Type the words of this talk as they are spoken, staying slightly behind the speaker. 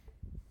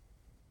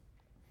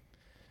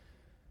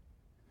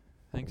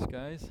Thanks,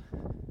 guys.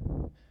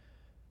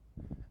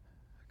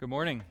 Good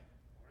morning.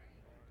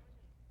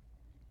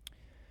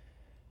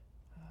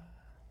 I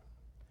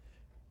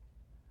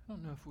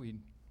don't know if we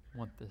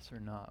want this or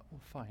not. We'll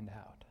find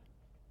out.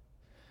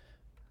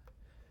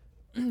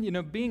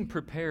 Being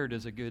prepared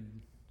is a good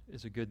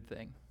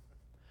thing.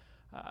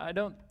 I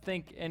don't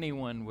think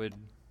anyone would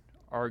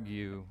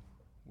argue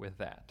with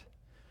that.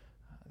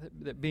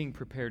 That being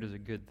prepared is a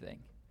good thing.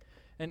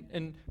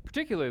 And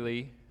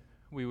particularly,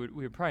 we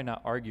would probably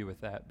not argue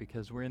with that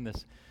because we're in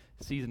this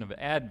season of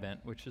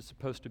Advent, which is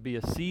supposed to be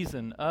a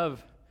season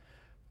of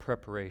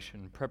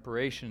preparation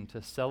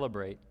to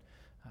celebrate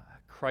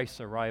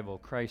Christ's arrival,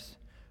 Christ's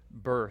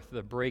birth,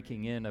 the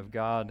breaking in of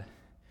God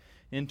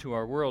into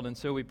our world. And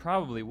so we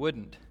probably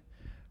wouldn't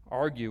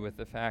argue with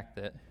the fact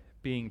that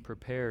being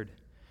prepared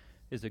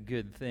is a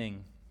good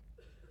thing.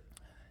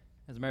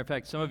 As a matter of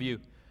fact, some of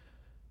you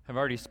have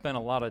already spent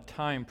a lot of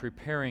time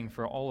preparing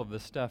for all of the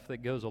stuff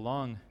that goes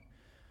along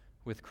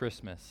with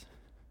Christmas.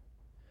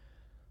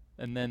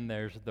 And then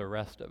there's the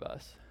rest of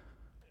us.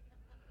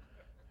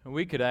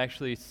 We could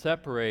actually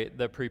separate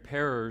the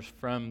preparers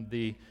from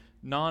the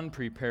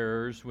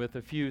non-preparers with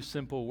a few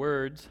simple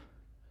words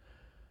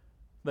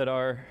that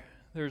are,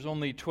 there's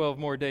only 12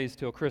 more days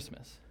till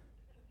Christmas.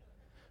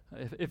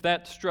 If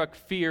that struck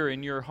fear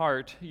in your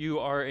heart, you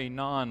are a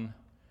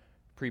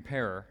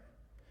non-preparer.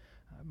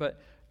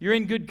 But you're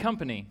in good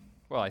company,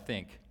 well, I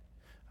think.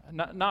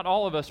 Not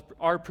all of us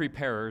are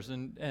preparers,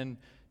 and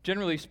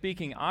generally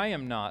speaking, I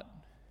am not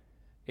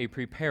a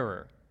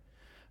preparer.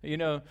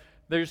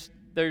 There's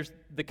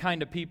the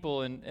kind of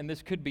people, and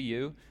this could be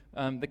you,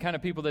 the kind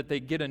of people that they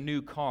get a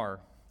new car,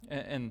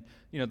 and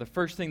the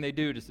first thing they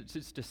do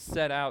is to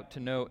set out to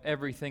know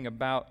everything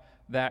about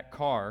that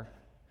car,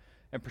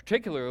 and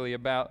particularly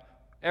about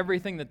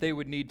everything that they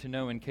would need to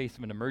know in case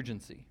of an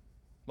emergency,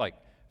 like,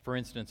 for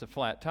instance, a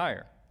flat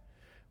tire.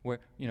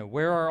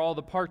 Where are all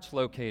the parts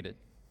located?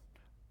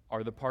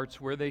 Are the parts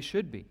where they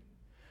should be?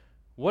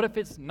 What if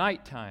it's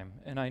nighttime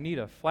and I need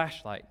a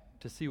flashlight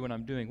to see what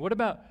I'm doing? What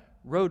about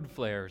road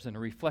flares and a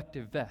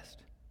reflective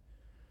vest?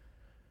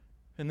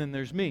 And then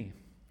there's me,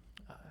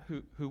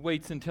 who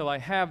waits until I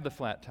have the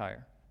flat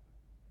tire.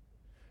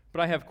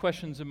 But I have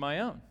questions of my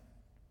own.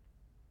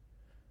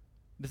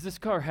 Does this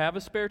car have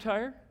a spare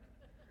tire?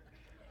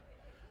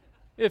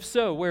 If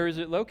so, where is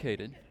it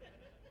located?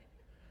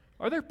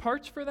 Are there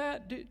parts for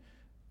that?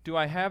 Do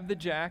I have the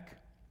jack?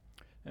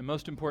 And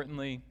most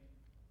importantly,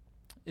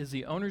 is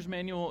the owner's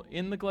manual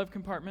in the glove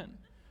compartment?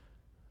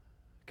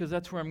 Because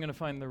that's where I'm going to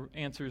find the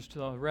answers to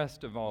the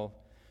rest of all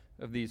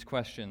of these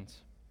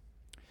questions.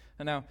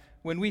 And now,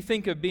 when we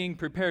think of being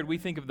prepared, we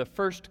think of the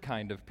first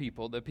kind of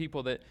people, the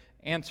people that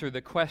answer the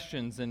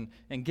questions and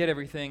get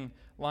everything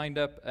lined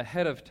up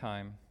ahead of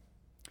time.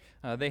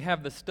 They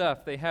have the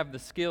stuff, they have the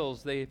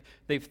skills,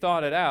 they've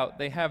thought it out,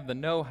 they have the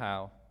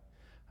know-how.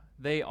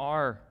 They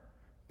are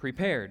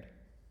prepared.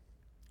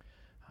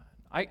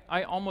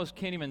 I almost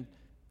can't even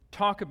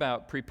talk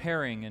about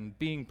preparing and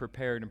being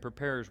prepared and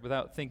preparers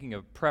without thinking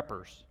of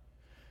preppers.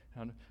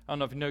 I don't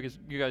know if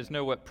you guys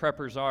know what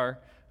preppers are,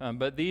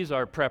 but these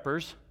are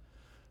preppers.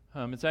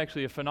 It's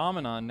actually a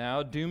phenomenon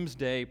now.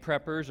 Doomsday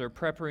preppers are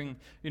prepping,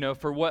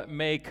 for what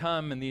may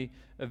come in the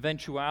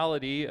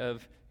eventuality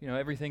of,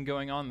 everything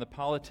going on in the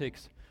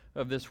politics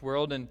of this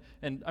world.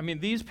 And I mean,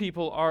 these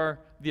people are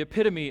the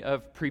epitome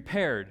of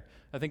prepared.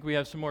 I think we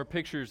have some more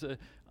pictures.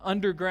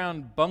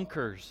 Underground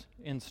bunkers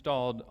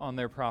installed on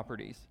their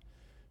properties.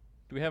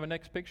 Do we have a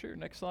next picture?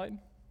 Next slide?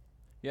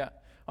 Yeah.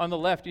 On the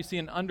left, you see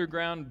an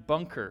underground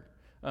bunker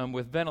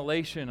with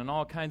ventilation and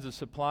all kinds of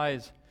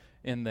supplies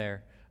in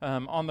there.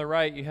 On the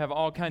right, you have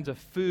all kinds of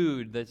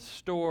food that's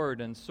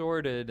stored and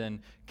sorted and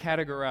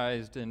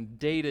categorized and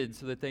dated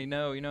so that they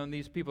know, and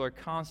these people are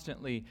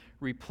constantly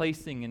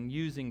replacing and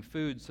using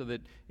food so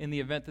that in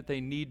the event that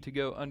they need to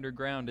go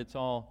underground, it's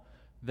all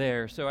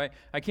there. So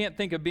I can't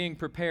think of being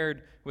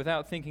prepared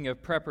without thinking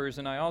of preppers,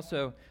 and I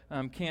also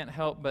can't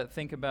help but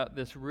think about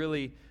this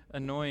really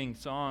annoying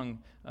song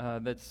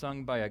that's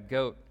sung by a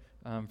goat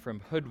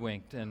from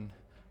Hoodwinked, and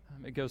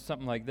it goes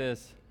something like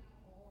this.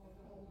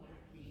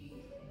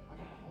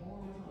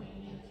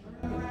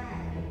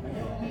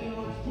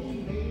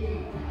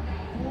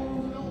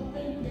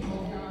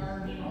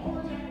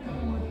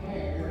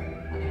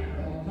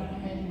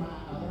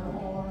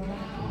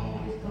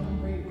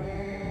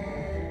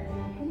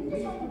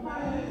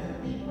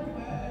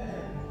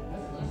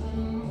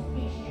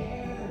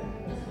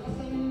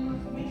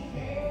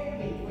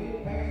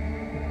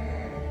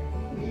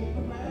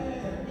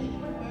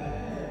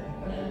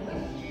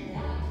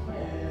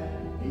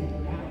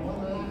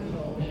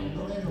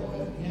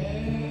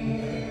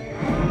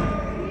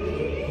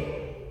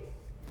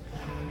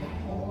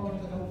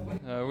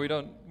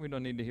 We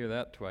don't need to hear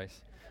that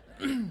twice.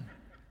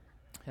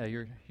 Yeah,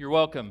 you're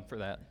welcome for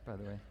that, by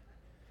the way.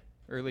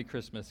 Early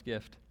Christmas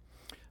gift.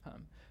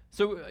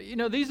 So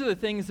these are the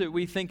things that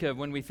we think of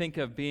when we think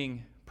of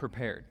being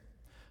prepared.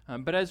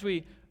 But as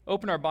we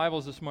open our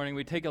Bibles this morning,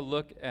 we take a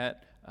look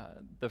at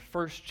the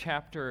first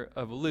chapter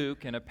of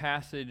Luke and a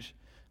passage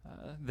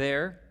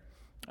there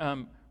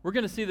we're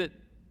going to see that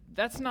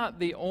that's not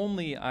the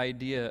only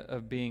idea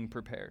of being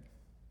prepared.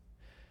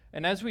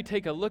 And as we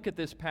take a look at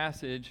this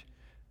passage,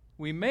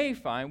 we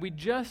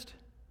just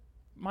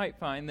might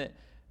find that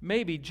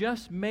maybe,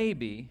 just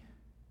maybe,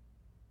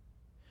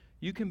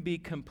 you can be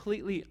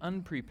completely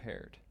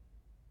unprepared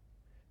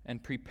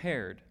and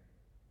prepared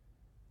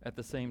at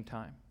the same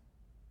time.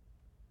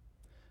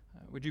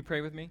 Would you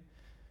pray with me?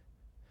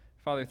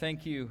 Father,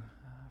 thank you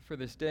for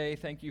this day.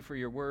 Thank you for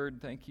your word.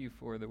 Thank you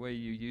for the way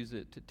you use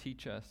it to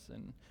teach us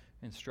and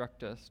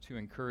instruct us, to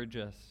encourage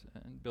us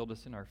and build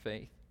us in our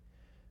faith.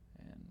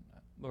 And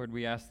Lord,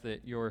 we ask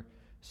that your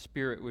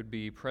Spirit would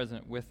be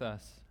present with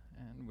us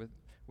and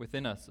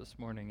within us this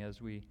morning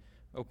as we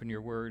open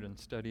your word and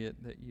study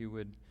it, that you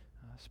would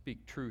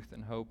speak truth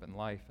and hope and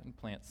life and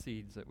plant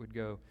seeds that would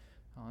go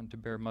on to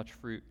bear much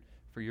fruit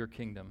for your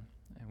kingdom.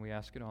 And we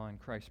ask it all in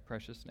Christ's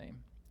precious name.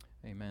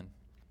 Amen.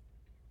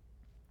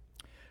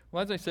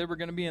 Well, as I said, we're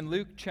going to be in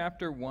Luke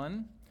chapter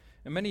 1,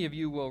 and many of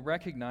you will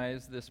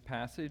recognize this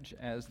passage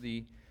as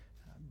the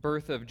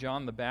birth of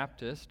John the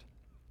Baptist.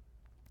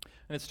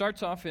 And it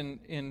starts off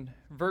in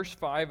verse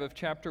 5 of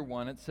chapter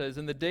 1. It says,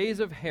 "In the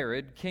days of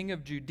Herod, king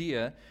of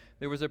Judea,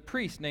 there was a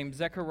priest named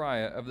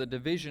Zechariah of the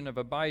division of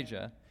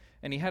Abijah,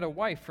 and he had a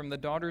wife from the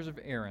daughters of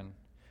Aaron,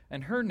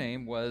 and her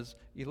name was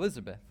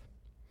Elizabeth.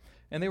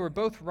 And they were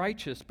both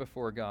righteous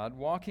before God,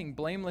 walking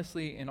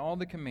blamelessly in all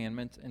the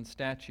commandments and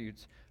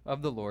statutes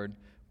of the Lord.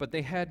 But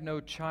they had no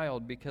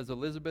child because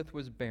Elizabeth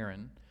was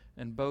barren,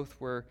 and both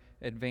were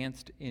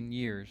advanced in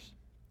years.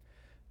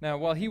 Now,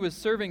 while he was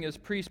serving as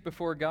priest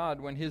before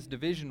God when his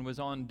division was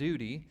on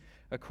duty,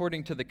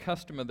 according to the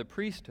custom of the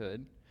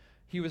priesthood,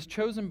 he was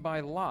chosen by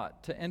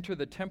lot to enter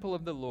the temple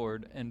of the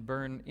Lord and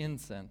burn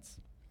incense.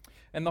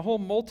 And the whole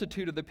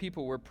multitude of the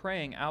people were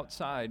praying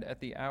outside at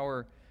the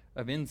hour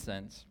of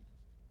incense.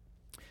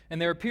 And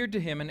there appeared to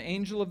him an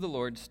angel of the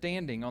Lord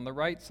standing on the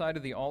right side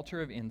of the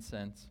altar of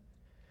incense.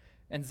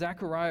 And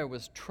Zechariah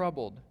was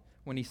troubled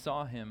when he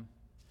saw him,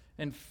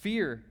 and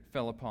fear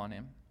fell upon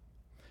him.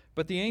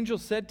 But the angel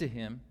said to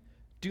him,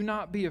 'Do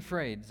not be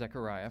afraid,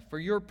 Zechariah, for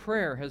your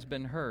prayer has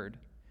been heard,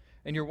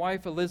 and your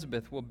wife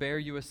Elizabeth will bear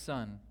you a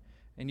son,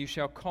 and you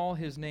shall call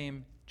his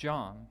name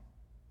John.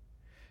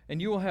 And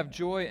you will have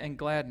joy and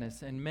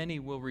gladness, and many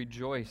will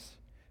rejoice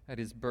at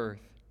his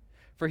birth.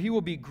 For he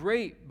will be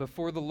great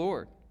before the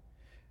Lord.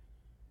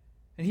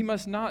 And he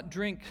must not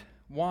drink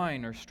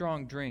wine or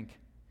strong drink,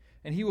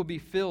 and he will be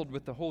filled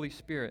with the Holy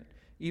Spirit,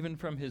 even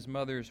from his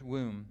mother's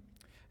womb.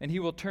 And he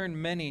will turn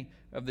many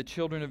of the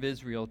children of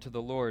Israel to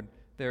the Lord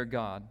their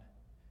God.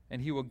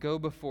 And he will go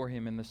before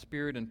him in the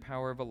spirit and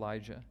power of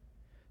Elijah,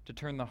 to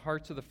turn the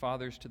hearts of the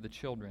fathers to the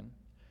children,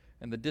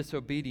 and the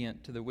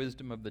disobedient to the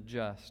wisdom of the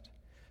just,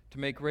 to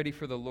make ready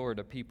for the Lord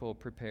a people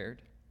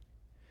prepared.'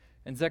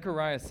 And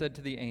Zechariah said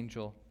to the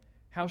angel,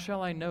 'How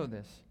shall I know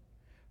this?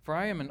 For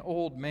I am an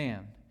old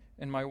man,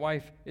 and my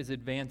wife is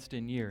advanced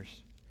in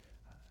years.'"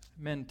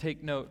 Men,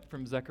 take note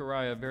from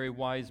Zechariah, a very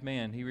wise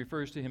man. He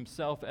refers to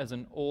himself as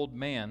an old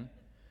man,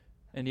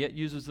 and yet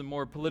uses the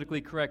more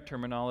politically correct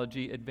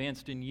terminology,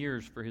 advanced in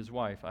years, for his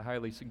wife. I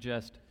highly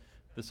suggest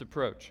this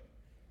approach.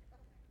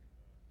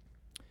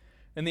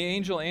 And the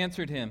angel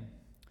answered him,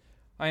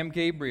 "I am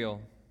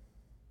Gabriel.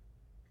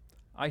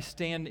 I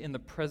stand in the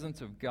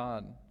presence of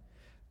God,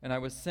 and I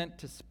was sent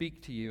to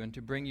speak to you and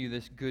to bring you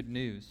this good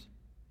news.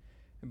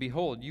 And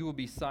behold, you will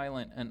be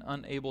silent and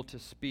unable to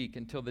speak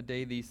until the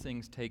day these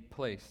things take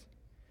place,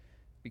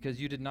 because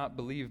you did not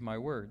believe my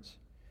words,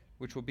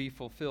 which will be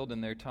fulfilled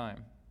in their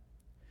time."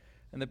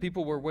 And the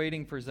people were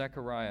waiting for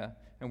Zechariah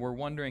and were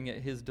wondering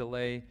at his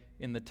delay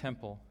in the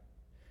temple.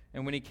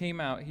 And when he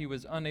came out, he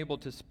was unable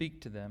to speak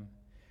to them,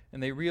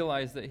 and they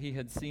realized that he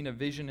had seen a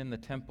vision in the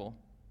temple.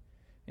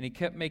 And he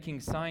kept making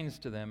signs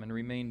to them and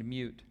remained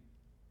mute.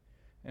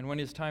 And when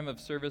his time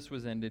of service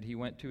was ended, he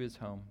went to his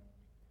home.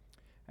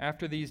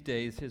 After these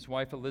days, his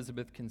wife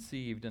Elizabeth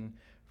conceived, and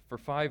for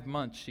 5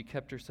 months she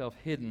kept herself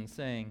hidden,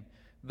 saying,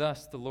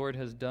 "Thus the Lord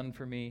has done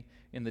for me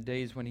in the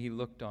days when he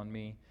looked on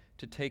me,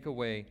 to take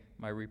away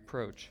my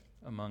reproach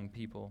among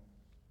people."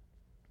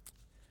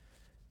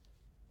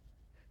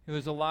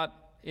 There's a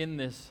lot in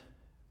this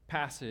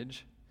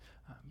passage,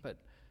 but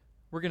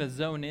we're going to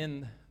zone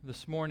in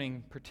this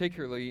morning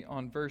particularly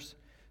on verse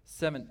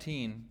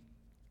 17,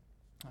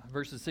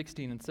 verses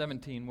 16 and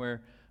 17,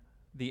 where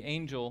the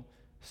angel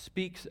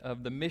speaks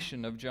of the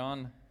mission of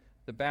John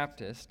the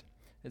Baptist.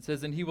 It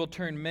says, "And he will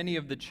turn many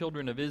of the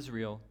children of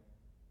Israel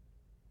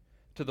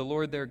to the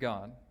Lord their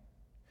God,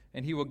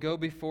 and he will go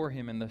before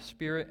him in the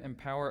spirit and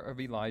power of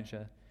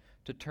Elijah,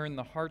 to turn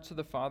the hearts of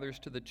the fathers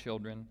to the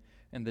children,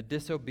 and the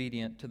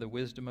disobedient to the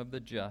wisdom of the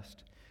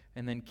just."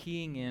 And then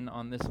keying in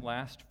on this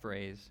last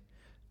phrase,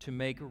 "to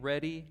make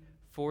ready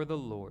for the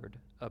Lord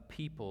a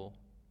people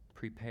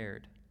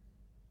prepared."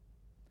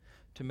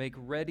 To make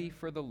ready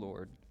for the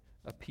Lord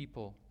a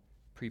people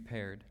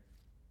prepared.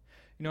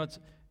 You know,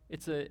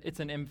 it's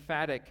an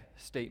emphatic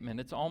statement.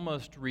 It's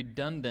almost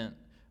redundant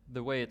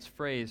the way it's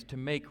phrased, to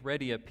make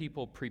ready a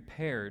people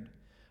prepared.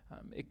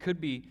 It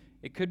could be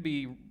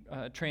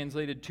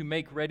translated to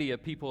make ready a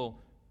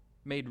people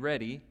made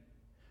ready,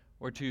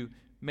 or to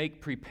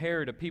make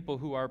prepared a people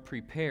who are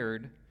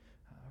prepared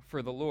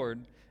for the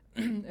Lord.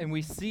 And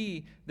we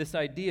see this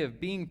idea of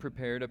being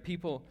prepared, a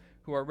people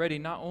who are ready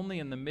not only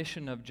in the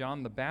mission of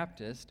John the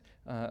Baptist,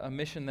 a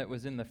mission that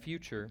was in the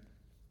future,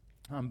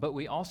 but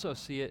we also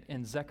see it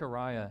in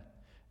Zechariah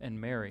and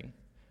Mary,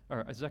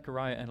 or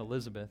Zechariah and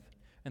Elizabeth,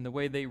 and the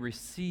way they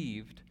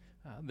received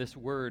this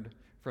word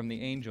from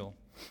the angel.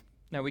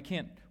 Now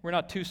we're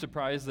not too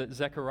surprised that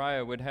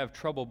Zechariah would have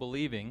trouble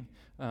believing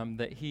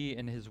that he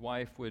and his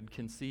wife would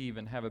conceive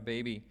and have a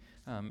baby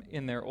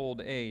in their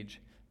old age.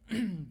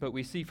 But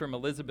we see from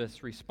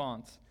Elizabeth's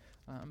response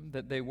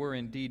that they were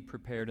indeed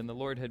prepared, and the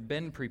Lord had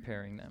been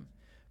preparing them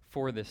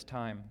for this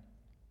time.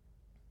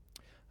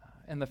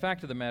 And the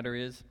fact of the matter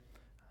is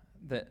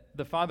that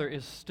the Father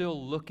is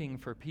still looking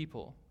for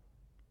people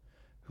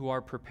who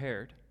are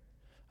prepared,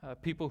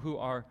 people who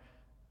are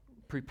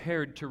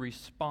prepared to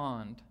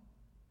respond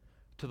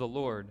to the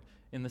Lord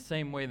in the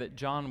same way that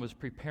John was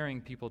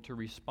preparing people to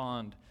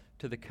respond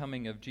to the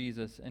coming of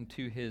Jesus and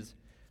to his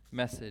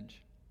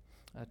message.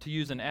 To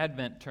use an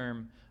Advent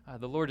term,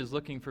 the Lord is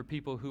looking for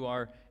people who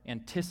are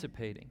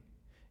anticipating,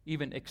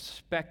 even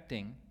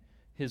expecting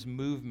his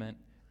movement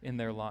in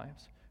their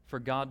lives, for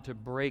God to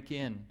break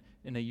in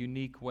a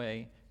unique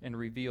way and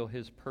reveal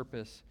his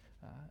purpose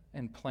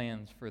and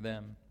plans for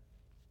them.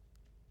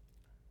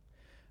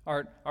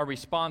 Our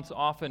response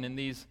often in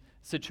these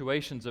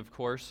situations, of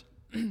course,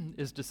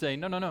 is to say,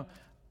 no,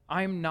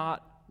 I'm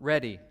not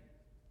ready.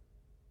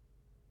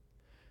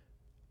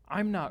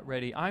 I'm not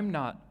ready. I'm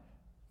not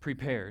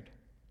prepared.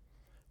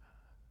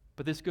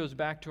 But this goes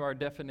back to our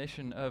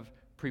definition of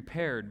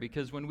prepared,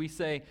 because when we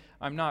say,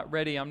 I'm not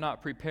ready, I'm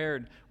not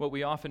prepared, what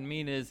we often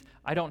mean is,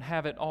 I don't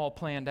have it all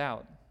planned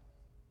out.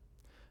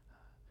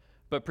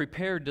 But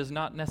prepared does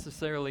not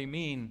necessarily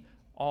mean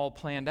all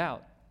planned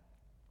out.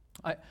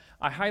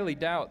 I highly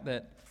doubt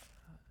that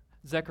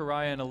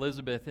Zechariah and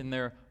Elizabeth in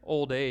their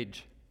old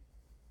age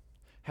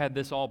had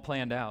this all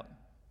planned out.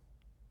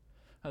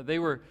 They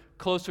were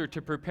closer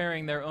to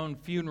preparing their own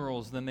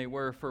funerals than they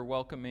were for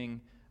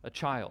welcoming a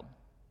child.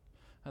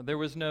 There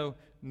was no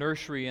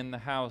nursery in the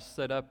house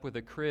set up with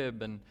a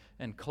crib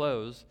and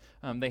clothes.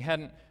 They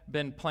hadn't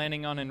been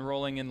planning on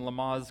enrolling in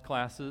Lamaze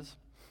classes.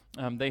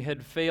 They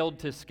had failed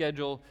to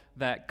schedule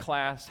that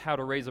class, How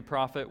to Raise a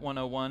Prophet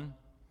 101.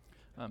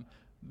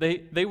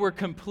 They were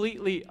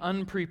completely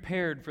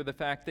unprepared for the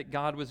fact that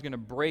God was going to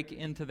break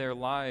into their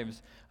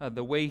lives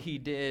the way he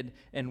did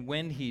and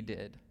when he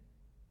did.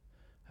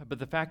 But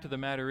the fact of the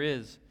matter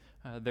is,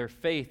 their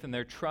faith and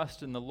their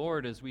trust in the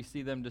Lord, as we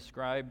see them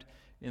described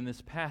in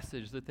this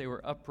passage, that they were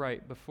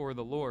upright before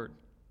the Lord.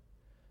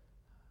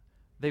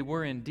 They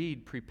were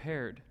indeed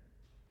prepared,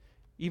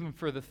 even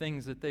for the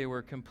things that they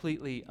were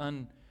completely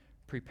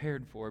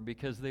unprepared for,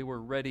 because they were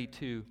ready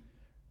to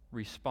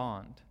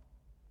respond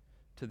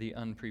to the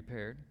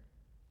unprepared.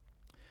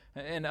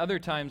 And other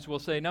times we'll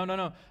say,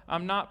 no,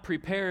 I'm not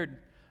prepared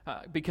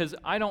because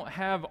I don't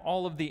have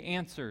all of the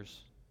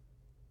answers.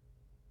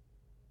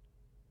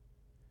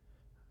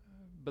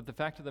 But the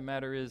fact of the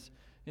matter is,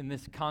 in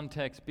this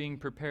context, being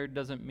prepared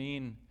doesn't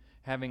mean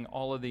having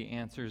all of the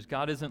answers.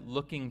 God isn't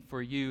looking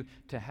for you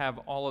to have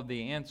all of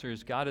the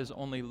answers. God is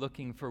only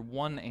looking for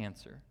one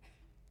answer.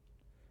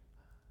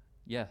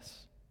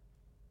 Yes.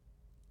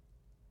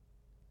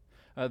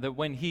 That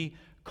when he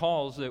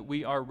calls, that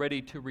we are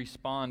ready to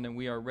respond and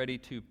we are ready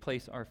to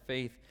place our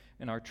faith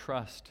and our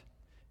trust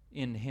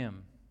in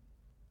him.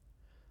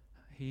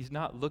 He's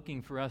not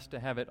looking for us to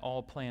have it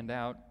all planned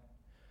out.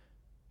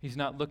 He's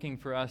not looking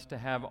for us to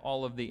have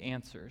all of the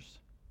answers.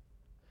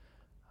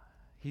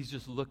 He's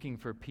just looking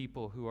for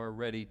people who are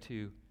ready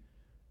to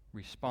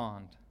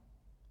respond.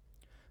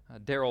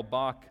 Darrell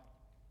Bock,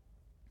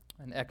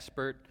 an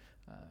expert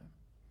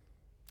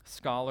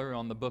scholar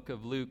on the book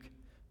of Luke,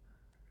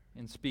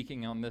 in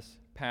speaking on this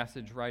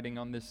passage, writing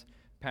on this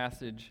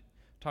passage,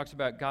 talks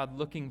about God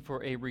looking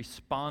for a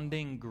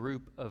responding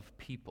group of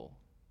people.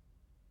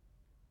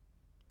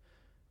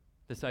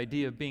 This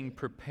idea of being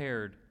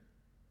prepared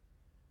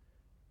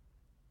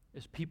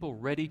is people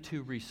ready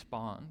to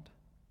respond,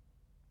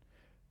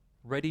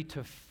 ready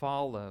to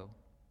follow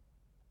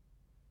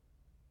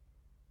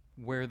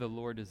where the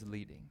Lord is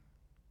leading.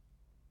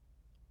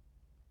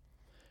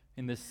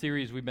 In this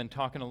series, we've been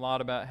talking a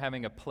lot about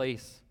having a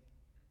place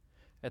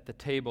at the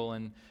table,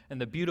 and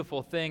the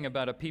beautiful thing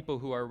about a people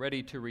who are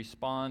ready to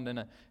respond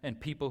and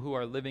people who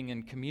are living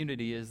in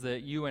community is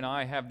that you and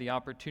I have the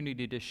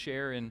opportunity to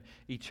share in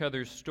each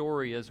other's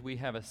story as we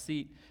have a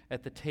seat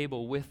at the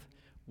table with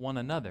one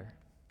another.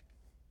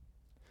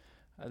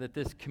 That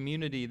this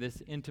community,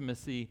 this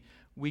intimacy,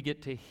 we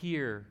get to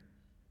hear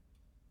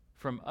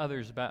from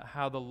others about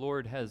how the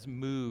Lord has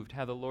moved,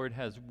 how the Lord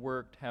has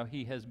worked, how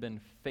he has been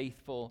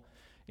faithful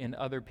in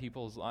other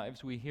people's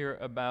lives. We hear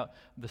about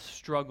the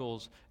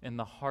struggles and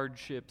the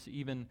hardships,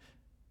 even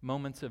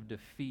moments of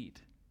defeat.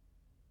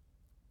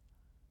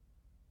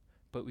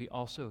 But we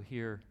also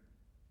hear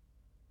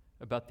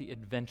about the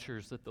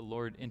adventures that the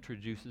Lord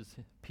introduces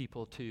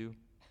people to,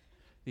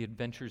 the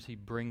adventures he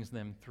brings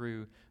them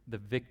through, the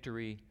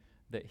victory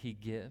that he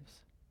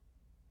gives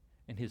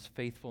and his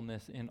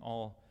faithfulness in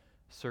all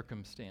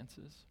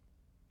circumstances.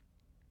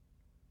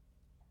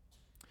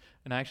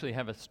 And I actually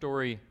have a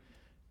story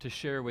to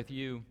share with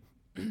you.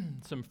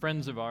 Some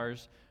friends of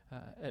ours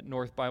at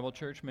North Bible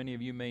Church, many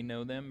of you may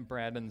know them,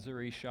 Brad and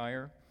Zuri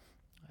Shire.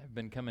 I've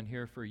been coming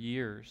here for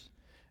years,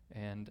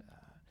 and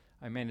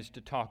I managed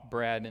to talk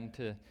Brad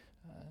into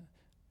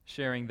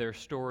sharing their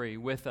story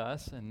with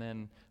us, and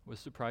then was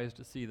surprised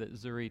to see that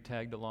Zuri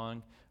tagged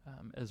along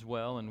as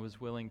well and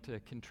was willing to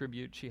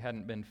contribute. She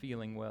hadn't been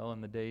feeling well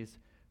in the days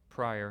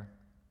prior.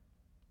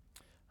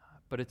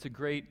 But it's a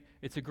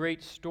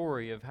great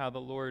story of how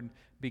the Lord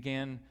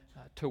began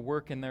to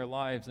work in their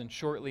lives, and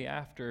shortly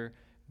after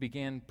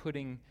began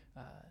putting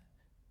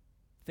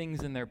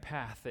things in their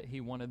path that he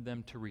wanted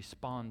them to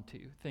respond to,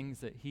 things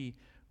that he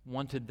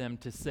wanted them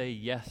to say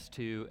yes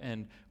to.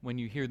 And when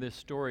you hear this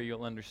story,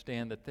 you'll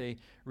understand that they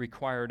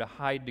required a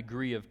high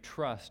degree of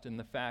trust in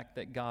the fact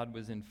that God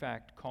was in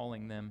fact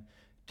calling them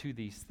to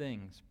these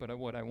things. But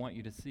what I want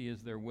you to see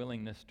is their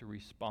willingness to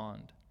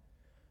respond,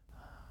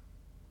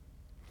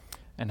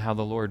 and how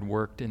the Lord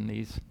worked in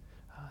these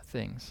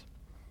things.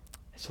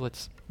 So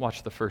let's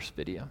watch the first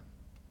video.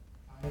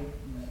 I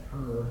met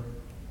her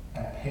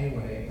at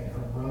Payway, and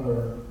her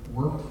brother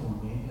worked for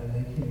me, and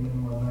they came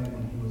in one night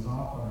when he was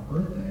off on her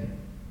birthday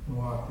and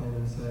walked in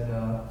and said,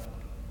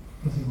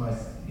 this is my,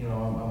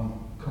 I'm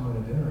coming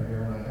to dinner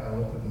here, and I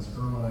looked at this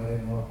girl, and I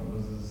didn't know if it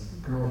was his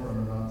girlfriend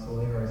or not. So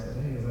later I said,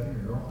 hey, is that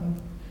your girlfriend?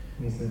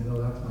 And he said, no,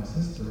 that's my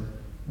sister.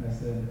 And I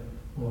said,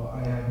 well,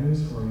 I have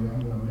news for you.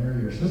 I'm going to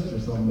marry your sister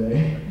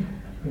someday.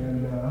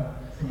 And so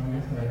I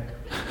guess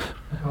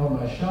I called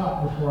my shot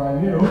before I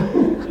knew.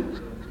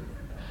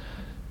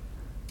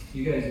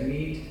 You guys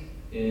meet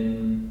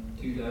in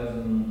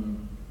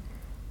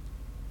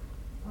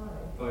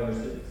 2005 or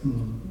 6.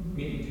 Mm-hmm.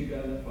 Meet in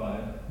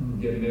 2005.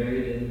 Mm-hmm. Get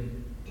married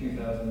in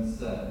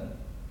 2007.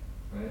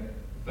 Right?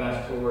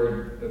 Fast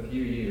forward a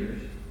few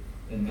years,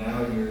 and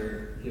now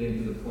you're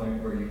getting to the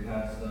point where you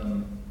have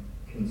some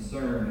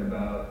concern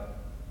about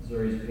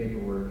Zuri's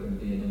paperwork and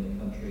being in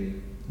the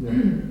country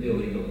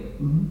illegally.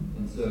 Mm-hmm.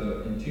 And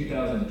so in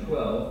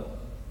 2012,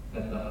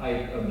 at the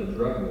height of the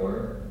drug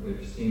war,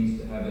 which seems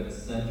to have its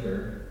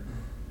center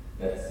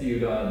at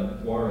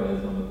Ciudad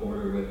Juarez on the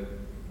border with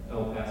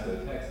El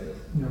Paso, Texas,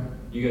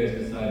 you guys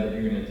decide that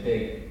you're going to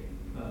take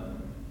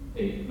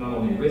a not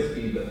only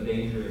risky but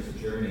dangerous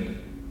journey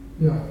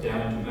down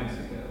to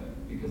Mexico,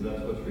 because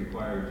that's what's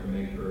required to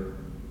make her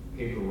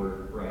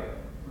paperwork right.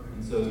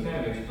 And so it's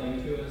kind of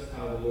explained to us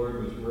how the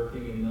Lord was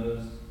working in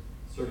those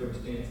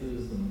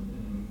circumstances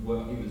and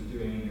what he was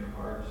doing in your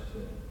hearts to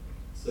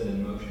set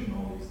in motion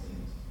all these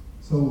things.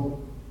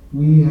 So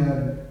we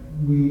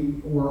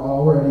were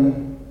already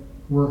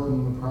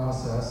working the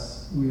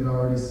process. We had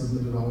already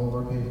submitted all of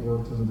our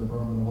paperwork to the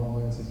Department of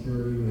Homeland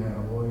Security. We had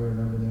a lawyer and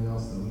everything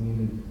else that we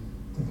needed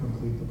to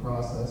complete the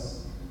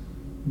process.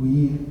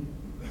 We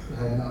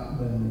had not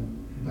been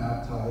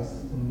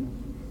baptized, and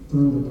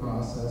through the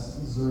process,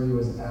 Zuri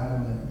was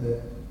adamant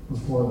that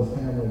before the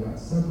family got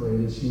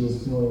separated, she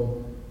was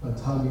feeling a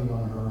tugging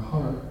on her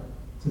heart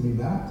to be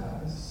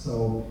baptized.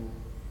 So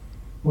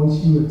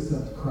once you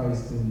accept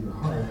Christ into your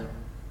heart,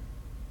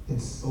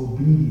 it's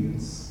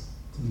obedience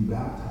to be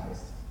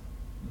baptized.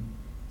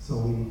 So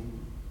we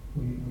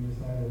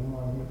decided we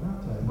wanted to get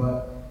baptized.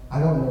 But I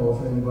don't know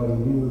if anybody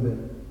knew that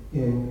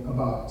in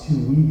about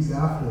 2 weeks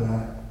after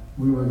that,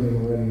 we were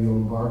getting ready to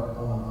embark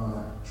on a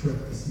trip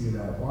to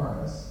Ciudad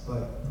Juarez.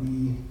 But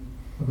we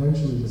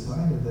eventually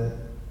decided that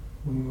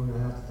we were going to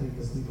have to take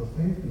this leap of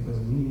faith because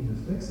we needed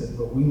to fix it.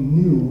 But we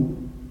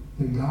knew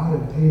that God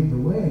had paved the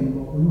way, and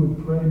what we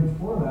would pray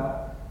before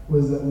that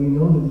was that we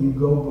know that you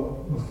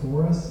go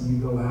before us, you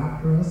go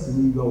after us,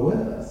 and you go with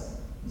us.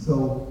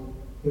 So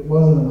it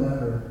wasn't a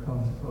matter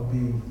of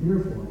being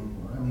fearful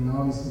anymore. I mean,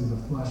 obviously the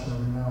flesh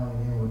every now and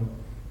again would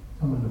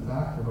come into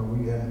factor, but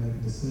we had to make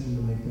a decision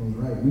to make things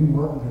right. We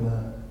weren't going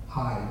to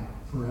hide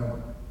forever,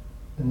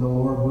 and the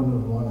Lord wouldn't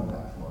have wanted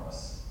that for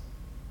us.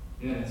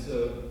 Yeah, and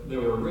so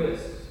there were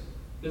risks,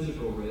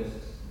 physical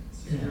risks,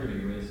 security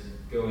risks,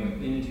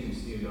 going into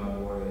Ciudad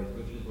Juarez,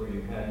 which is where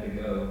you had to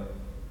go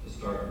to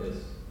start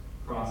this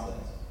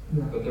process.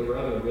 Yeah. But there were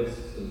other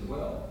risks as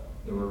well.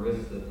 There were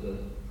risks that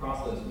the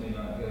process may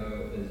not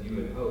go as you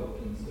had hoped.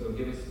 And so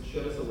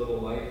shed us a little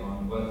light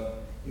on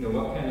what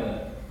kind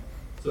of,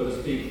 so to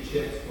speak,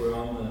 chips were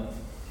on the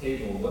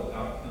table, what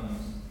outcomes,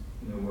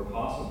 were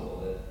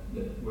possible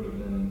that would have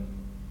been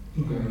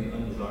clearly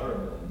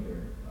undesirable in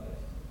your life.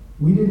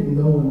 We didn't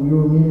know when we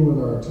were meeting with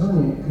our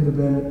attorney, it could have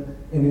been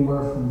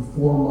anywhere from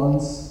 4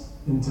 months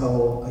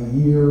until a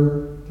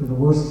year to the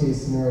worst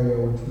case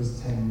scenario, which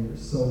was 10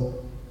 years. So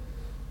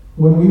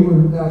when we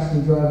were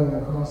actually driving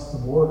across the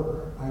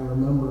border, I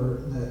remember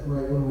that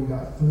right when we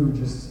got through,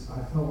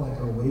 I felt like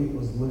a weight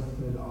was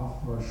lifted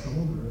off of our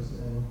shoulders,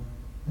 and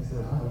I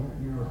said, honey,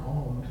 you're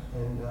home,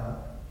 and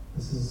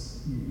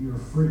you're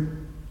free.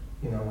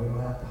 We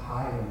don't have to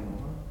hide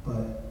anymore.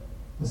 But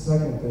the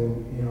second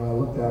thing, I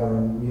looked at her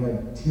and we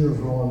had tears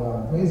rolling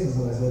down our faces,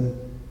 and I said,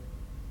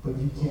 but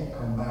you can't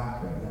come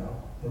back right now.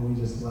 And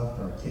we just left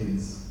our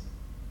kids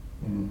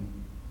in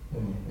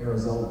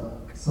Arizona.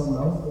 Something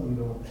else that we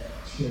don't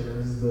share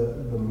is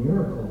the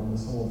miracle in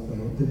this whole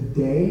thing. The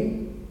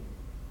day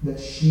that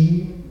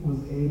she was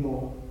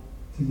able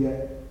to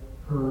get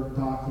her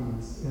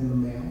documents in the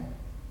mail,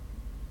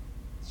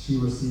 she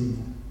received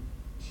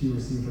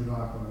her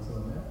documents in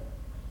the mail.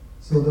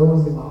 So there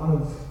was a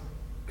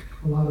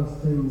lot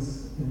of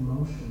things in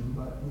motion,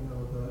 but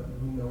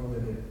we know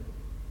that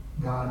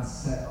God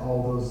set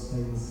all those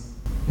things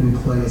in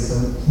place,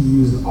 and He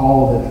used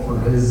all of it for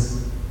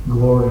His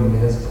glory and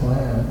His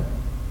plan.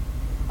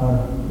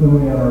 Then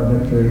we had our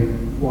victory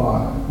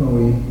walk when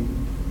we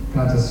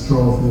got to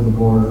stroll through the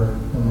border,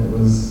 and it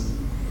was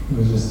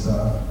just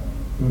God.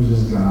 It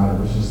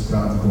was just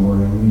God's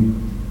glory. And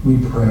we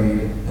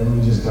prayed, and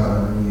we just got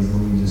on our knees, and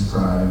we just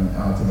cried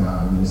out to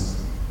God and just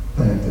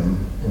thanked Him.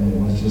 And it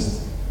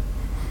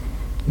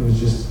was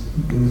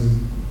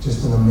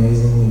just an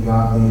amazingly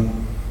godly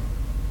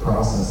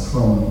process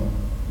from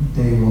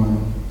day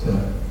one to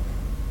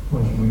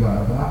when we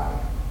got her back.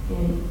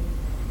 And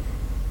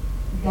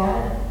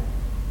God,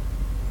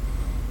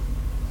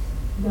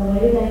 the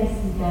way that I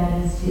see God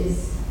is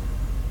just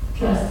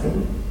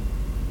trusting.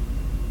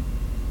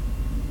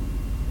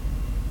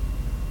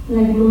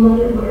 Like no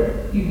matter where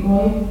you're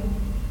going,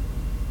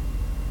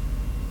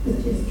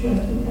 it's just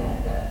trusting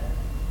that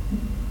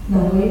the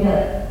way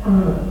that,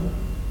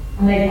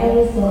 like I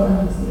was telling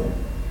my husband,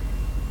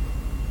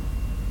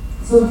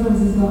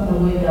 sometimes it's not the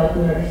way that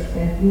we're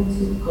expecting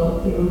to go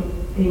through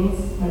things,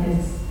 but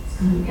it's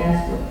going to be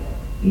God's way.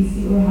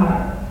 Easy or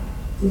hard,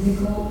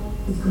 difficult,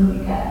 it's going to be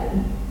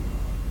God.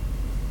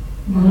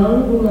 Not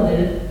only we know that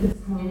it's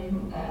coming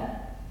from God,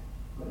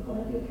 we're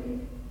going to be okay.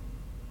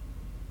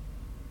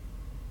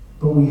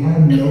 But we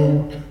had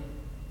no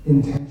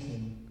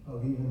intention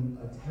of even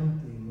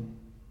attempting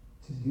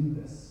to do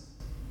this.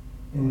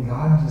 And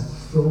God just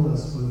filled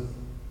us with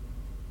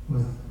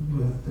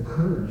the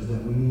courage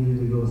that we needed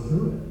to go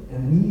through it.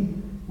 And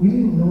we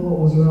didn't know what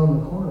was around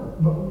the corner.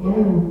 But let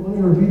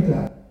me repeat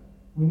that.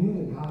 We knew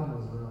that God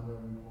was around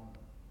every corner.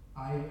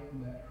 I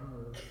met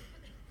her.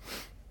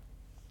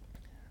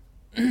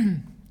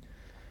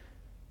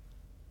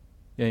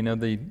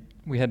 Yeah,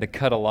 we had to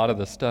cut a lot of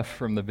the stuff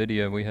from the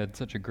video. We had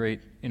such a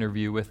great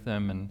interview with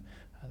them and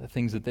the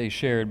things that they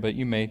shared, but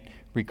you may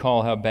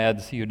recall how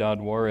bad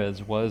Ciudad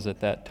Juarez was at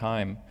that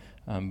time.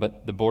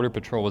 But the Border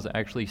Patrol was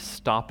actually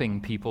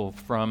stopping people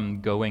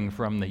from going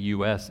from the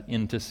U.S.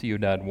 into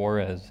Ciudad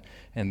Juarez,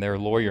 and their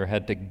lawyer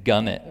had to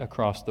gun it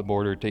across the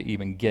border to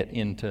even get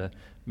into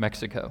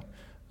Mexico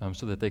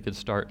so that they could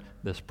start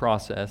this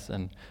process.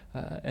 And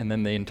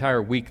then the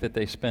entire week that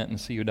they spent in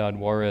Ciudad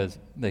Juarez,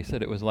 they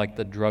said it was like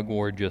the drug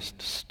war just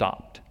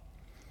stopped.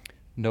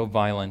 No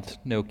violence,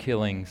 no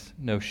killings,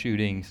 no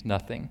shootings,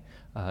 nothing,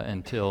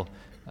 until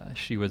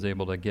she was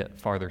able to get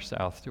farther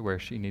south to where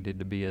she needed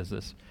to be as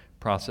this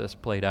process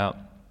played out.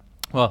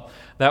 Well,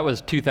 that was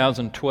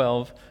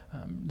 2012.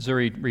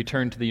 Zuri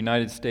returned to the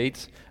United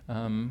States.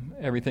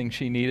 Everything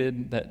she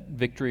needed, that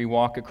victory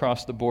walk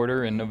across the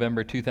border in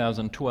November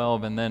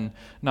 2012, and then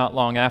not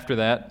long after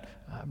that,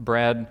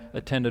 Brad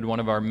attended one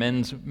of our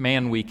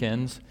man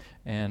weekends,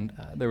 and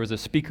there was a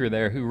speaker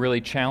there who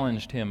really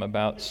challenged him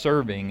about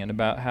serving and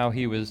about how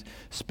he was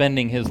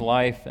spending his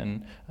life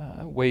and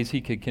ways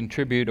he could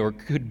contribute or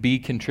could be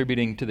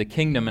contributing to the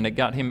kingdom. And it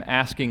got him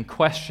asking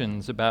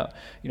questions about,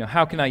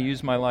 how can I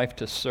use my life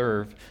to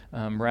serve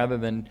rather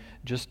than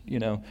just,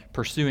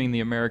 pursuing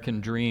the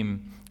American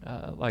dream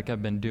like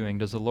I've been doing.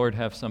 Does the Lord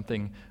have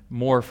something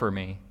more for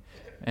me?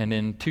 And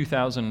in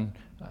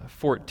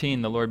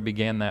 2014, the Lord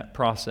began that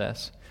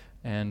process.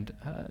 And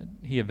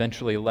he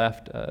eventually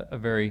left a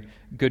very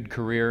good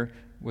career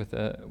with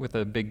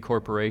a big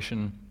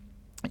corporation,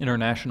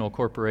 international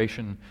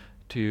corporation,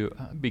 to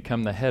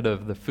become the head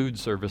of the food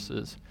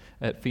services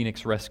at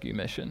Phoenix Rescue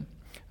Mission.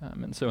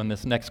 And so in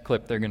this next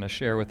clip, they're going to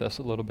share with us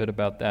a little bit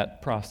about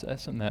that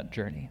process and that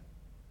journey.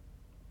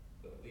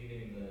 But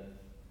leaving the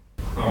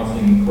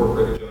promising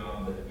corporate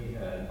job that he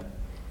had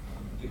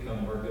to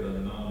come work at a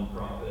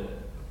nonprofit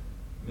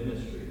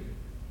ministry.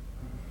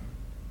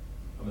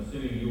 I'm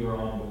assuming you were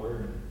on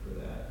board for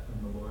that, and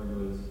the Lord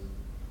was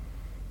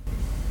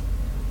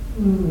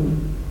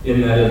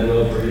in that as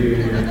well for you.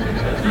 You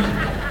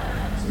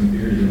had some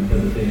fears and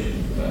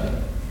hesitations about it.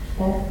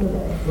 That's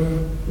where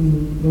he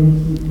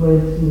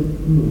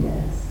need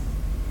us.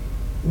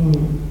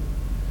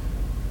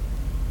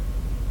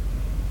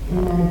 And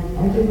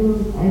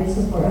I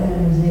support him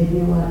and say, you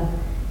know what,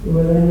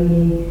 we're going to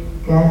be,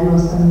 God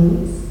knows our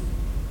needs.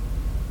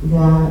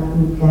 God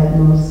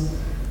knows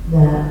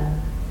that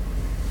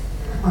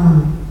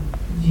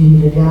you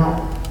need a job.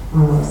 I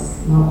was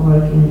not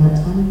working at that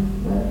time,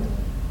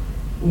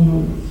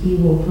 and He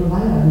will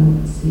provide our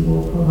needs. He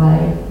will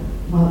provide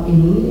what we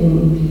need, and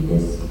if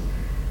this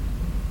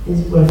is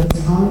what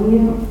He's calling you,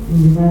 and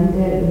you run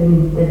there, then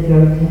that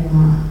you're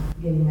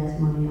getting less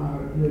money or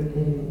you're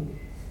getting,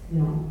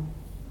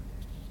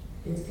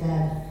 it's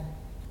God.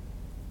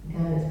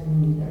 God is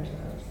putting you there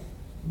first.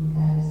 And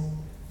God is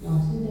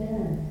not in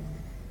there.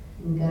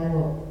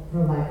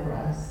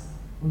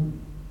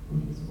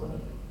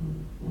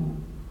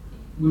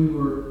 we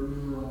were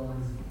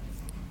always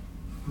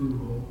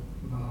frugal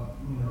about,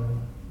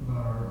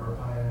 about our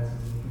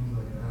finances and things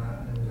like that,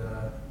 and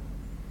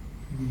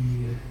we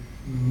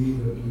knew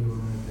that we were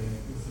going to take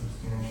a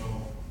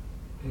substantial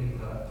pay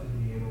cut to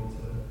be able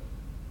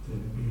to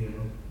be in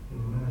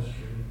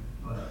ministry,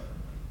 but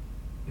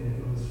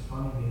it was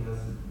funny because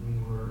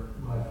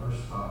my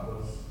first thought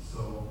was,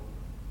 so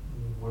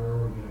where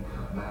are we going to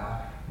cut back?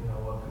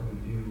 What could we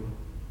do to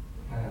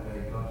kind of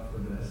make up for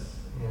this?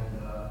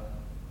 And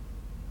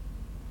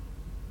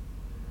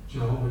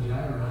Jehovah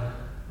Jireh,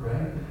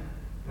 right?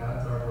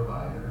 God's our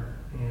provider,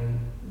 and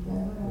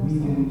we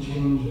didn't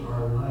change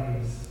our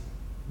lives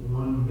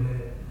one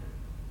bit,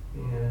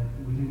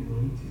 and we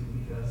didn't need to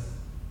because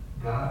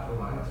God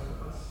provides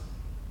for us.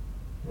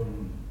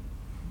 And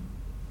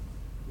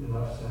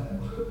enough said.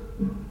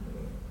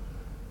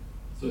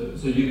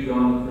 So you've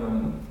gone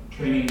from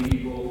training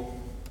people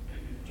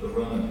to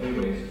run a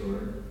payway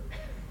store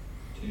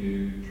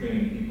to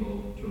training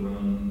people to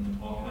run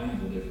all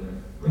kinds of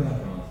different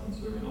restaurants and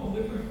serve in all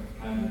different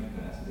kinds of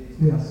capacities.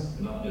 Yes.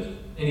 Not just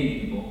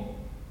any people,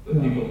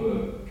 but people who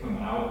have come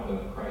out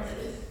of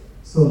crisis.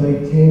 So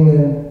they came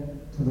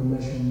in to the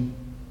mission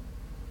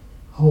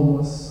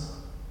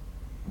homeless,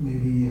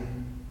 maybe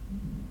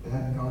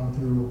had gone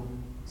through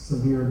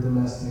severe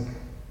domestic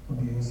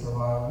abuse or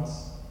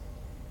violence,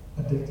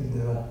 addicted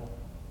to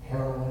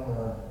heroin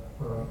or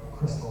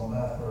crystal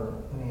meth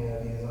or any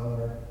of these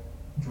other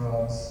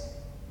drugs.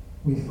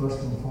 We first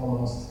and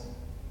foremost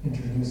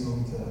introduce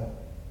them to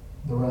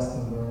the rest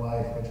of their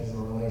life, which is a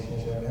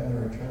relationship, and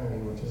their eternity,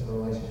 which is a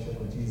relationship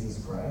with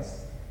Jesus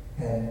Christ.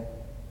 And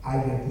I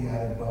get the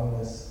added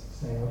bonus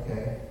saying,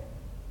 okay,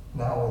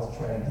 now let's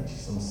try to get you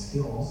some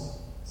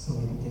skills so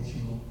we can get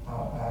you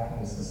out back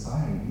into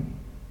society.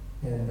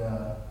 And,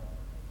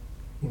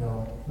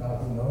 now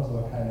who knows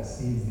what kind of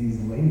seeds these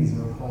ladies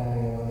are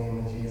planting in the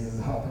name of Jesus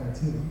out there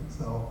too.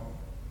 So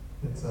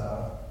it's,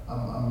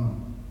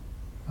 I'm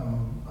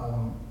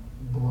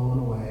blown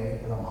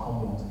away and I'm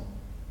humbled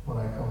when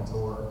I come to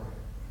work.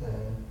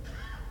 And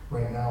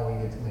right now we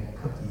get to make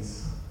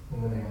cookies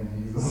in the name of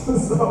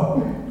Jesus.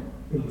 So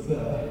it's,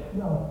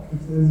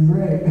 it's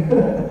great.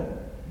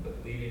 But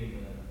leaving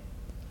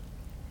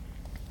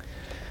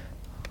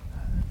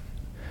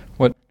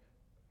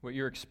What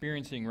you're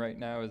experiencing right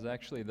now is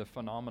actually the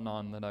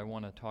phenomenon that I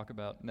want to talk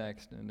about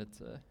next, and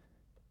it's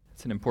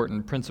an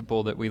important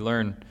principle that we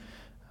learn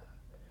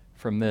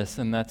from this,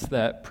 and that's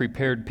that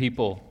prepared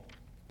people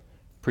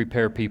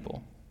prepare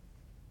people.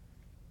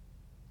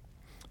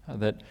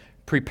 That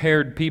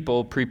prepared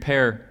people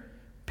prepare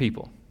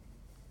people.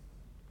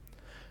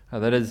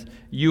 That is,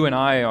 you and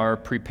I are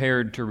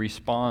prepared to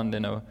respond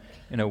in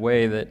a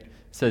way that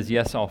says,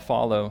 yes, I'll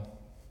follow.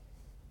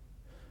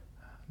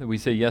 That we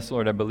say, yes,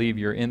 Lord, I believe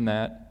you're in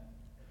that.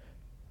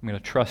 I'm going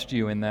to trust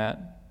you in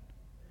that.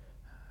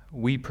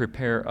 We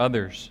prepare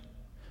others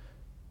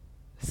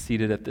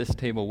seated at this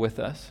table with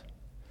us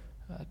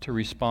to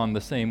respond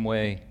the same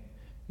way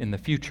in the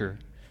future.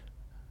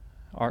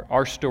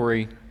 Our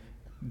story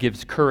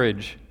gives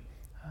courage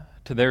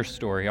to their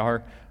story.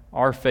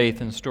 Our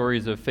faith and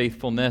stories of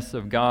faithfulness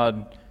of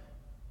God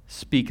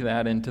speak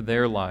that into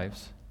their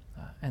lives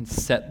and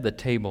set the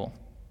table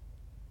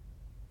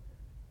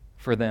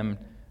for them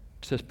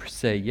to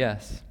say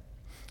yes.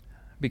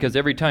 Because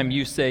every time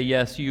you say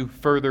yes, you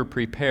further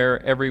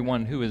prepare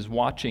everyone who is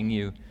watching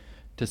you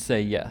to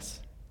say yes.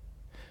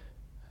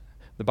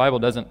 The Bible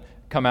doesn't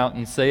come out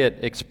and say it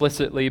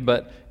explicitly,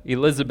 but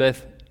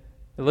Elizabeth's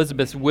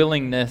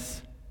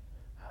willingness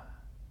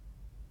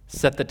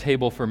set the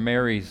table for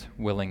Mary's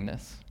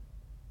willingness.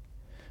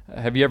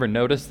 Have you ever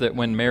noticed that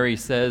when Mary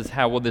says,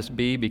 "How will this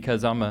be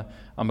because I'm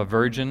a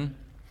virgin?"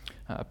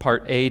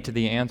 Part A to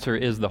the answer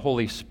is the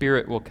Holy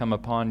Spirit will come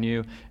upon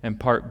you, and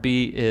part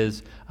B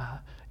is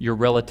your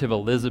relative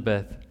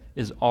Elizabeth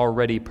is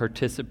already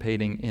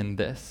participating in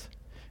this.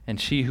 And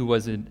she who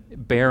was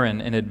barren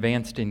and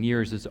advanced in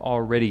years is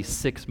already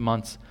 6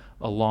 months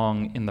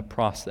along in the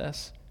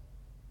process.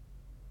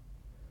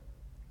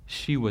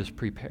 She was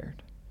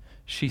prepared.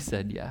 She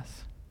said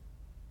yes.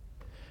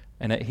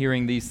 And at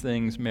hearing these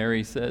things,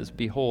 Mary says,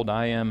 "Behold,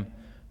 I am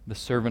the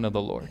servant of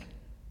the Lord.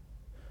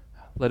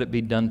 Let it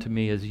be done to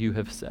me as you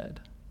have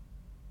said."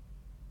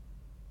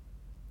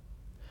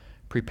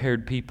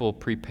 Prepared people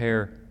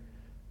prepare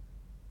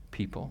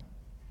people.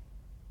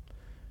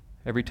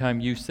 Every time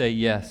you say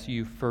yes,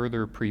 you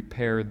further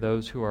prepare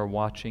those who are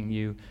watching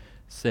you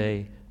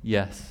say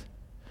yes.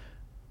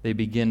 They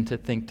begin to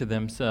think to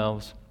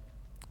themselves,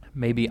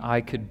 maybe I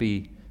could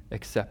be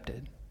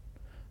accepted.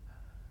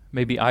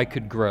 Maybe I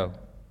could grow.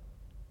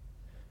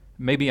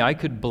 Maybe I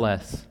could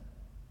bless.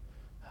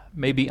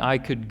 Maybe I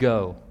could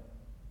go.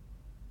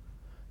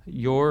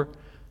 Your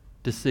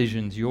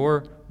decisions,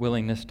 your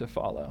willingness to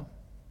follow,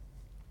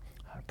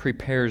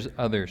 prepares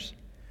others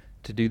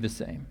to do the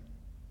same.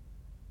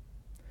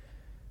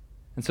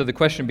 And so the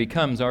question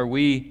becomes, are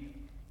we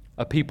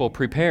a people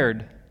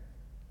prepared?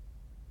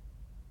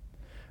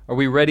 Are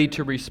we ready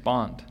to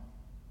respond?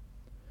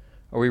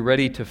 Are we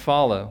ready to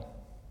follow?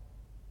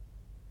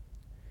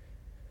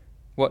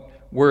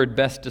 word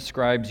best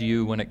describes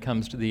you when it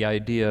comes to the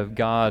idea of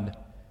God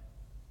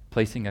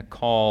placing a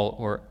call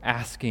or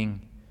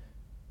asking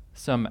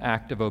some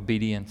act of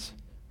obedience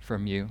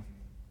from you?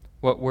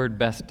 What word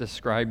best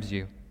describes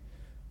you?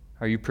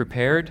 Are you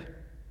prepared?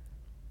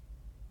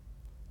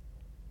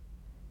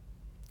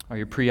 Are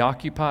you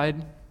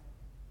preoccupied?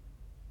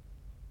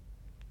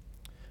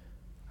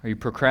 Are you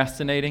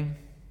procrastinating?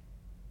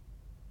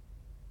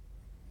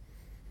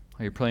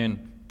 Are you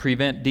playing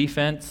prevent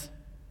defense?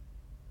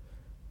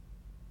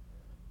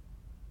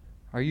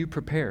 Are you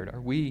prepared?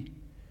 Are we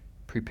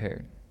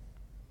prepared?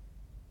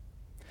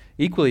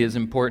 Equally as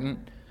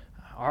important,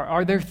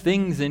 are there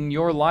things in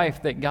your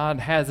life that God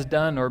has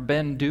done or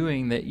been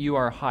doing that you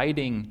are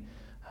hiding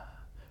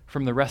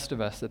from the rest of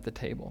us at the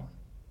table?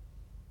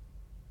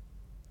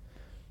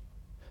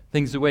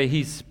 Things the way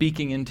He's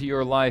speaking into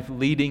your life,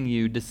 leading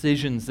you,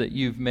 decisions that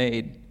you've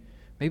made,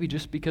 maybe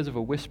just because of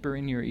a whisper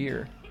in your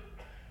ear.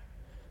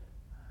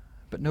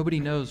 But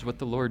nobody knows what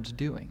the Lord's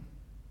doing.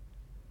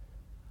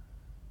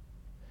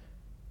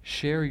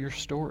 Share your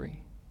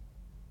story.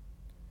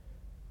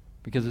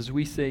 Because as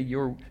we see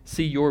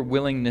your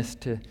willingness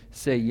to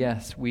say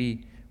yes,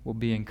 we will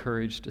be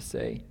encouraged to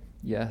say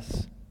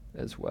yes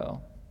as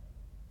well.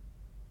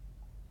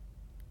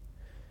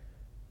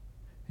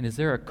 And is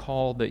there a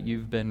call that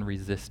you've been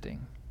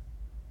resisting?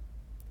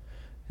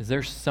 Is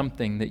there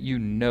something that you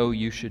know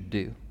you should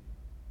do,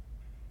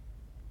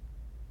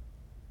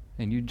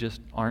 and you just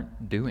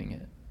aren't doing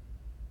it?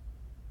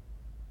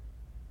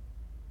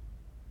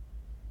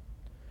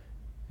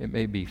 It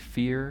may be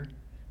fear.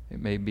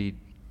 It may be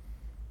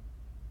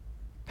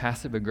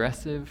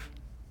passive-aggressive.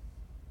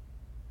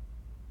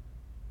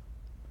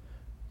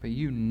 But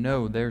you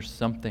know there's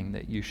something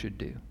that you should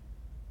do.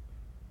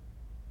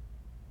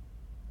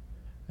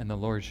 And the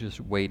Lord's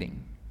just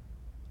waiting.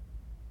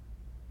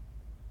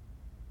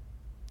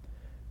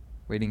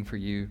 Waiting for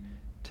you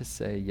to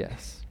say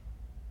yes.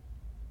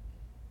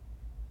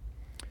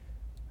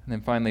 And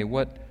then finally,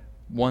 what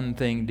one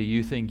thing do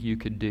you think you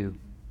could do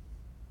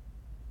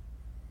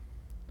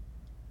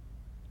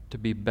to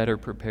be better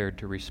prepared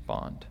to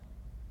respond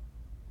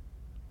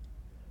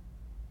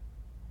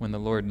when the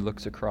Lord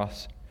looks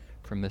across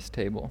from this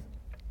table,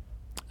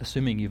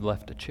 assuming you've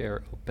left a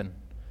chair open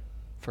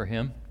for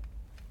Him?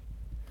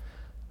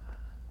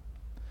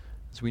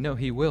 As we know,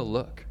 He will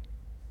look,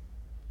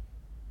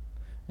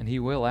 and He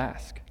will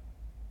ask.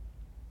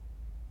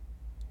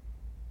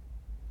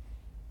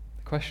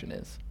 The question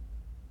is,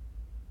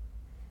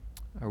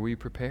 are we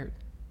prepared?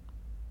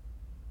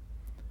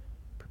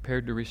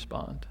 Prepared to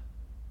respond?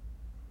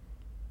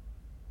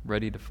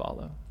 Ready to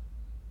follow?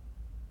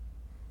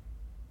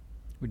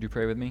 Would you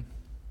pray with me?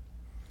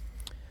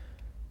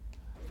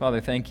 Father,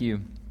 thank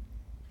you.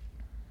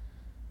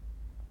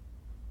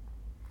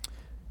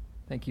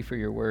 Thank you for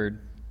your word,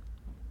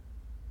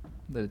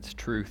 that it's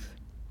truth.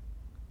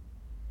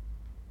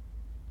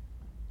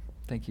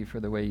 Thank you for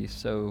the way you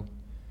sow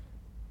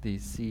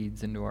these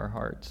seeds into our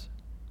hearts.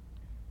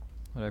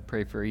 Lord, I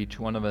pray for each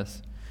one of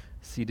us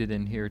seated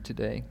in here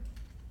today,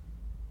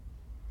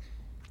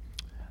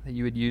 that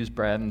you would use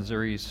Brad and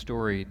Zuri's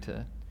story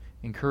to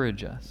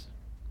encourage us.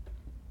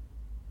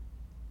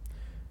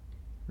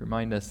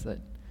 Remind us that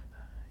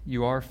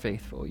you are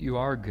faithful, you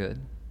are good.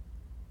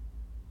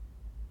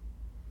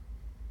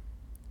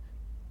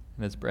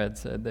 And as Brad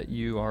said, that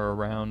you are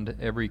around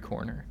every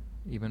corner,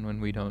 even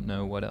when we don't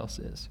know what else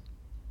is.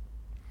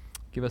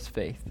 Give us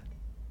faith.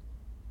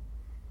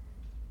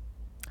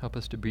 Help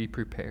us to be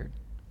prepared.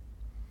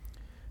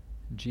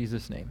 In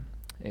Jesus' name,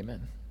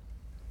 amen.